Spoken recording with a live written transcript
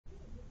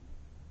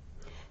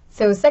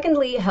So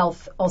secondly,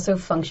 health also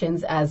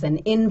functions as an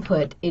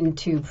input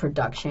into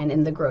production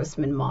in the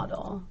Grossman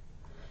model.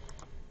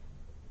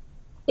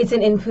 It's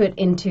an input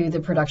into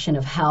the production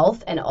of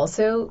health and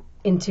also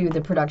into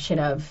the production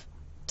of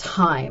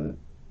time,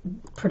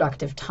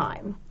 productive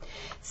time.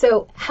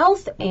 So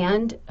health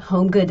and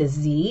home good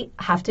Z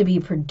have to be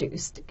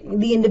produced.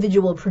 The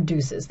individual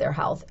produces their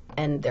health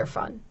and their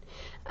fun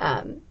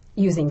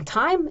using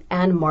time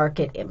and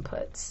market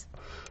inputs.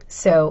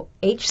 So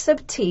H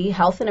sub T,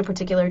 health in a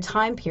particular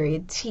time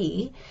period,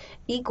 T,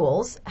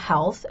 equals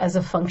health as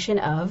a function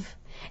of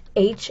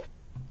H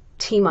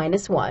T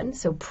minus 1,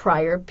 so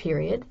prior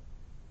period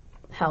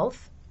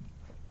health,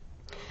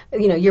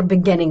 your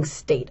beginning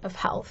state of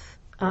health.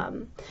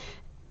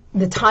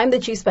 The time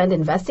that you spend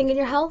investing in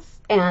your health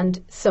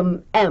and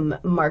some M,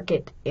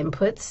 market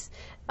inputs,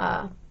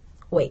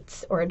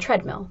 weights, or a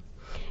treadmill.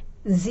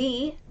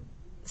 Z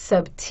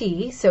sub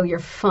T, so your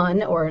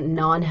fun or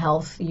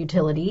non-health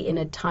utility in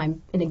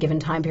a given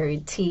time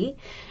period T,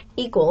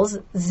 equals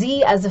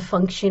Z as a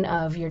function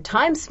of your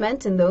time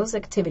spent in those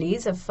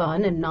activities of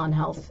fun and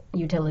non-health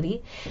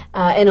utility,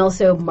 and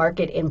also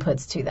market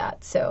inputs to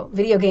that. So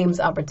video games,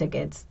 opera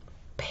tickets,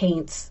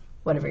 paints,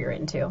 whatever you're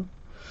into.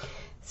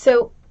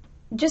 So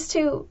just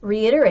to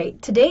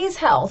reiterate, today's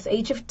health,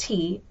 H of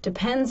T,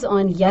 depends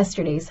on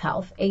yesterday's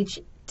health, H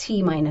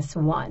T minus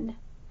 1.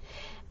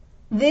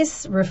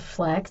 This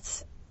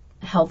reflects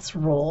health's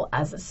role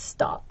as a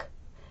stock,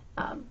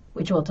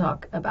 which we'll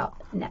talk about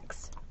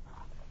next.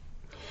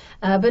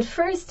 But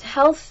first,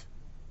 health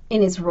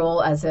in its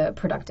role as a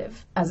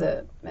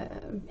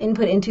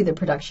input into the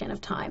production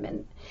of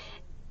time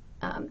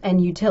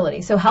and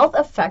utility. So health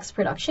affects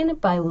production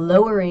by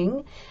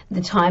lowering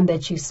the time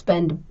that you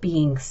spend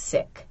being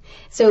sick.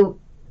 So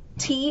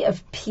T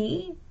of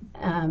P,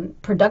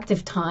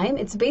 productive time,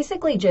 it's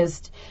basically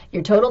just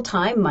your total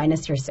time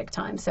minus your sick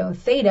time. So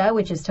theta,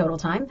 which is total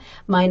time,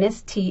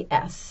 minus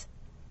TS,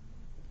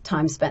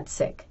 time spent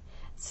sick.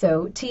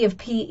 So T of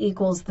P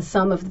equals the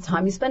sum of the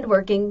time you spend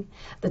working,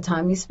 the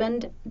time you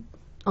spend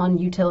on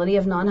utility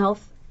of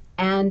non-health,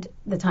 and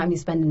the time you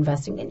spend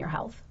investing in your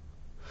health.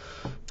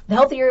 The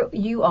healthier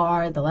you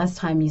are, the less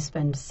time you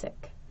spend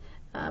sick.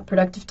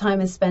 Productive time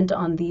is spent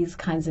on these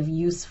kinds of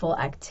useful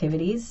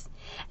activities.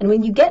 And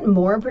when you get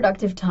more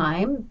productive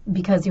time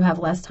because you have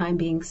less time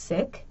being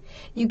sick,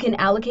 you can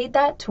allocate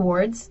that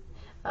towards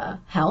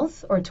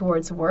health or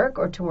towards work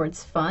or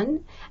towards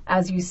fun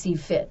as you see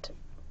fit.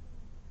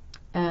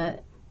 And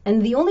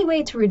the only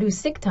way to reduce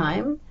sick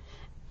time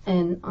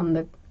and on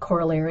the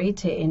corollary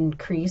to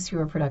increase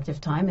your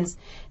productive time is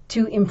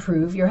to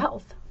improve your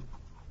health.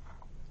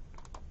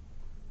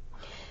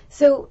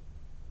 So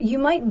you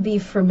might be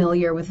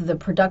familiar with the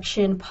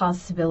production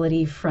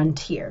possibility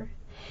frontier.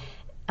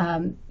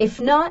 If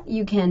not,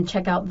 you can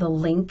check out the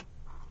link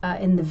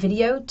in the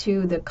video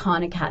to the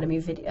Khan Academy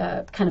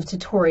video, kind of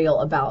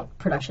tutorial about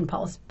production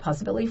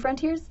possibility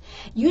frontiers.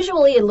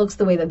 Usually it looks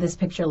the way that this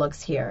picture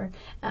looks here.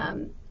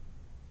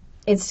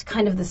 It's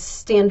kind of the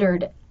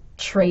standard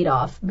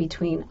trade-off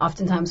between,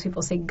 oftentimes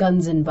people say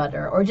guns and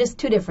butter, or just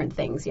two different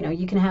things.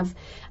 You can have,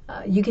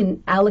 you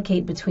can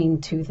allocate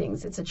between two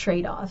things. It's a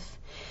trade-off.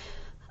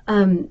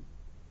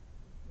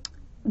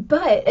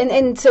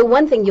 But so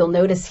one thing you'll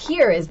notice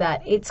here is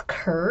that it's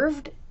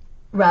curved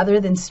rather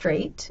than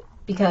straight,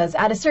 because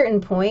at a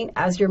certain point,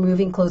 as you're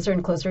moving closer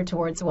and closer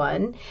towards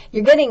 1,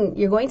 you're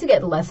going to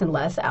get less and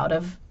less out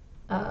of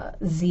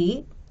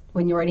Z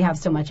when you already have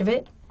so much of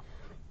it,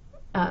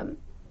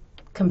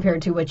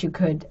 compared to what you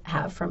could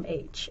have from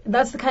H.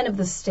 That's the kind of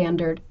the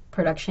standard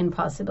production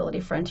possibility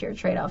frontier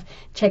trade-off.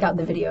 Check out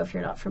the video if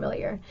you're not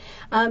familiar.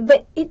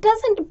 But it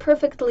doesn't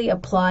perfectly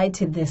apply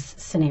to this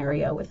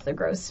scenario with the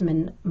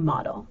Grossman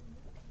model.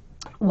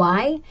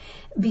 Why?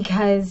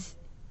 Because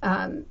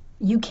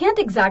you can't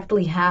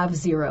exactly have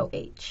 0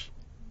 H.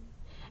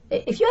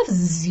 If you have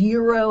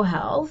 0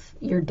 health,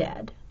 you're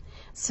dead.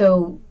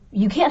 So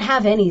you can't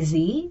have any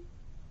Z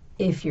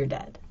if you're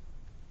dead.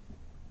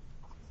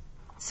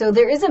 So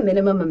there is a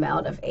minimum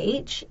amount of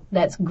H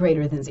that's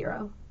greater than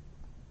 0.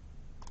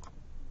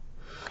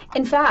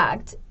 In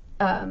fact,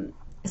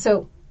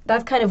 so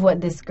that's kind of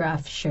what this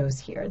graph shows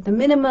here. The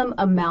minimum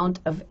amount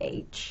of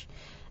H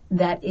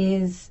that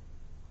is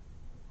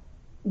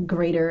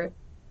greater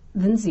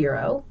than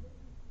 0,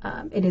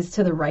 it is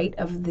to the right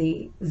of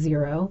the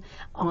 0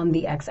 on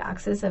the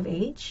x-axis of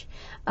H.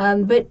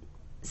 But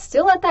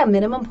still at that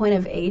minimum point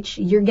of H,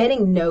 you're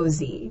getting no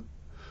Z.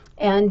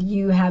 And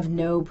you have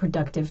no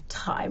productive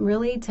time,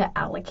 really, to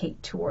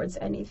allocate towards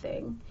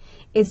anything.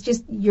 It's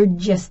just, you're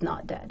just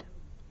not dead.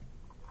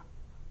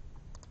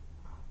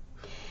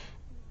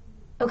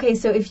 Okay,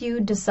 so if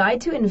you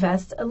decide to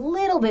invest a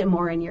little bit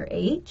more in your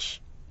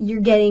H,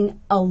 you're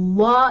getting a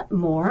lot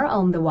more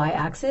on the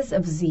y-axis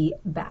of Z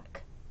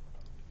back.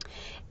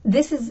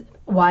 This is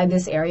why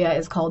this area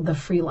is called the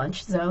free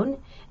lunch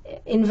zone.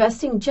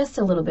 Investing just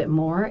a little bit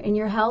more in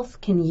your health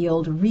can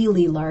yield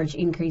really large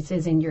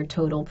increases in your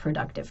total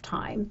productive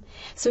time.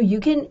 So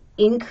you can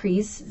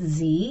increase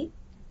Z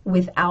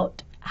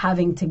without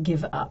having to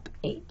give up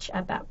H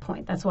at that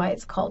point. That's why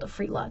it's called a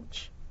free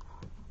lunch.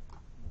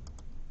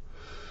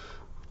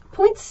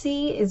 Point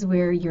C is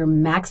where you're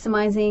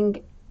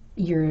maximizing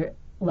your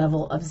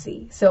level of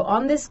Z. So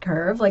on this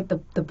curve, like the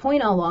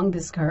point along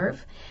this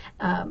curve,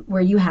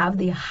 where you have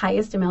the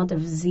highest amount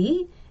of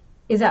Z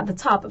is at the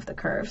top of the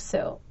curve,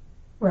 so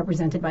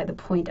represented by the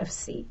point of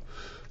C.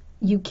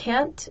 You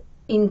can't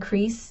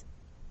increase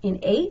in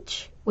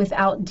H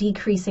without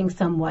decreasing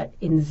somewhat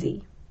in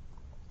Z.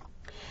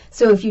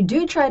 So if you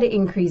do try to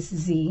increase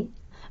Z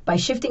by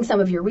shifting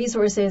some of your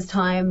resources,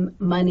 time,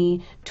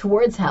 money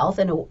towards health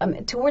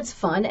and towards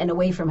fun and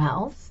away from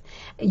health,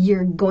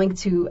 you're going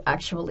to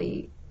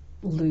actually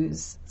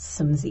lose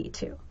some Z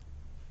too.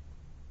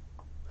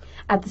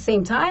 At the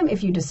same time,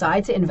 if you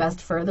decide to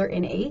invest further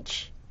in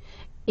H,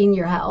 in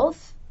your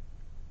health,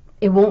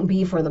 it won't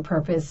be for the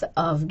purpose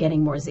of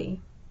getting more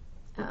Z.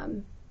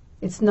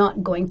 It's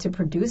not going to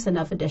produce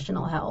enough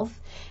additional health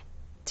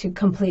to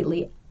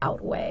completely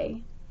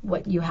outweigh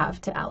what you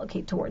have to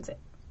allocate towards it.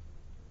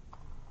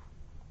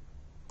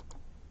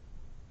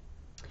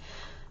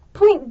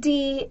 Point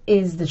D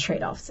is the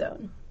trade-off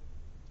zone.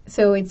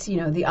 So it's,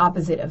 the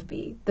opposite of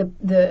B.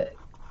 The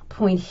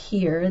point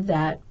here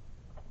that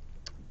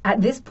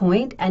at this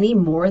point, any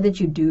more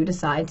that you do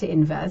decide to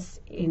invest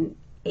in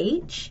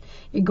H,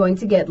 you're going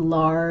to get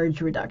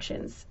large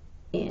reductions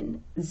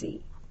in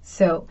Z.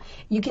 So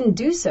you can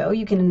do so,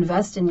 you can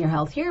invest in your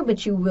health here,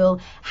 but you will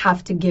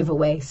have to give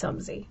away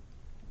some Z,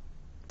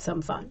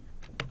 some fun.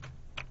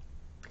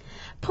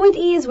 Point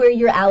E is where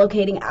you're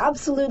allocating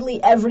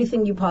absolutely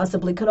everything you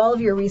possibly could, all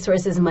of your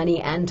resources,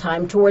 money, and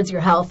time towards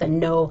your health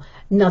and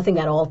nothing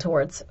at all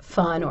towards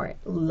fun or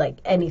like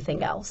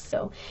anything else.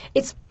 So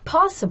it's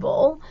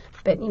possible,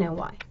 but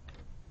why?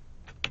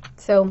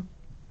 So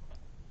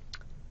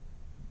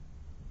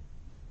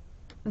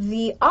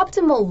the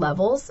optimal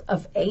levels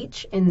of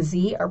H and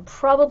Z are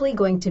probably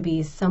going to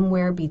be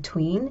somewhere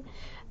between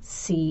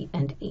C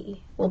and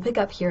E. We'll pick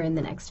up here in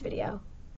the next video.